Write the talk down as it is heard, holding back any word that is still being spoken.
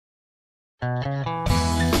I'm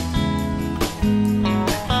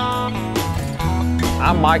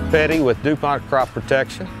Mike Petty with DuPont Crop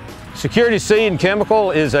Protection. Security Seed and Chemical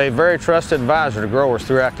is a very trusted advisor to growers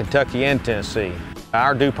throughout Kentucky and Tennessee.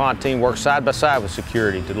 Our DuPont team works side by side with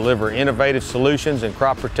Security to deliver innovative solutions in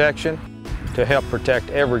crop protection to help protect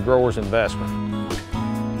every grower's investment.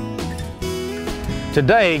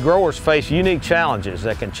 Today, growers face unique challenges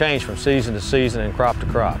that can change from season to season and crop to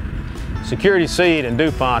crop. Security Seed and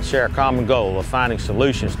DuPont share a common goal of finding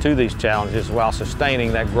solutions to these challenges while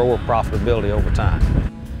sustaining that grower profitability over time.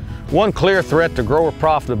 One clear threat to grower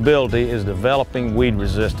profitability is developing weed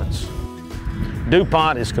resistance.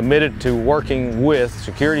 DuPont is committed to working with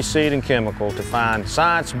Security Seed and Chemical to find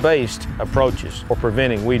science-based approaches for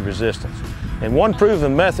preventing weed resistance. And one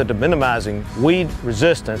proven method of minimizing weed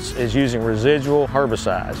resistance is using residual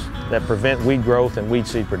herbicides that prevent weed growth and weed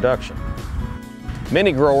seed production.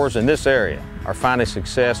 Many growers in this area are finding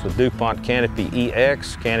success with DuPont Canopy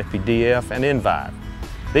EX, Canopy DF, and Envive.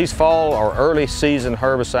 These fall or early season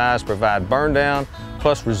herbicides provide burn down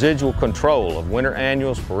plus residual control of winter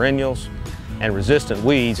annuals, perennials, and resistant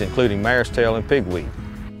weeds including mare's tail and pigweed.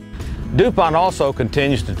 DuPont also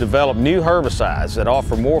continues to develop new herbicides that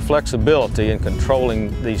offer more flexibility in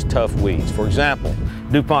controlling these tough weeds. For example,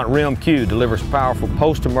 DuPont Rim Q delivers powerful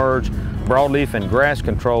post-emerge, broadleaf, and grass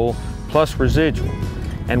control plus residual.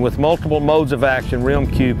 And with multiple modes of action, Rim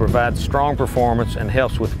Q provides strong performance and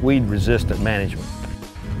helps with weed-resistant management.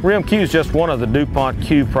 Rim Q is just one of the DuPont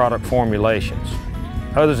Q product formulations.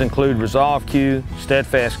 Others include Resolve Q,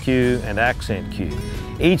 Steadfast Q, and Accent Q.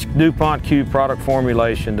 Each DuPont Q product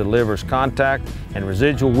formulation delivers contact and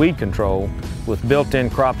residual weed control with built-in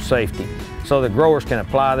crop safety so that growers can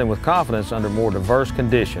apply them with confidence under more diverse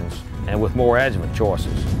conditions and with more adjuvant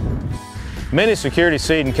choices. Many Security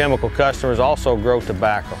Seed and Chemical customers also grow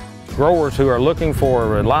tobacco. Growers who are looking for a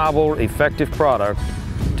reliable, effective product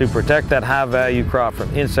to protect that high-value crop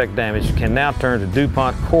from insect damage can now turn to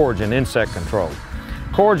DuPont Coragen insect control.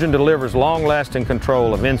 Coragen delivers long-lasting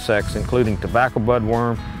control of insects including tobacco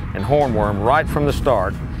budworm and hornworm right from the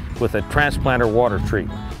start with a transplanter water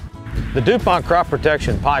treatment. The DuPont crop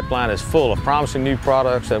protection pipeline is full of promising new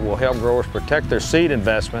products that will help growers protect their seed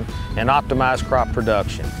investment and optimize crop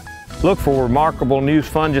production. Look for remarkable new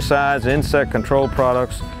fungicides, insect control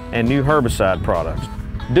products, and new herbicide products.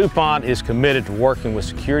 DuPont is committed to working with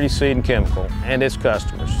Security Seed and Chemical and its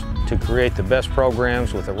customers to create the best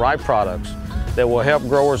programs with the right products that will help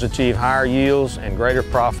growers achieve higher yields and greater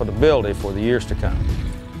profitability for the years to come.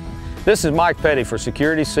 This is Mike Petty for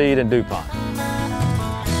Security Seed and DuPont.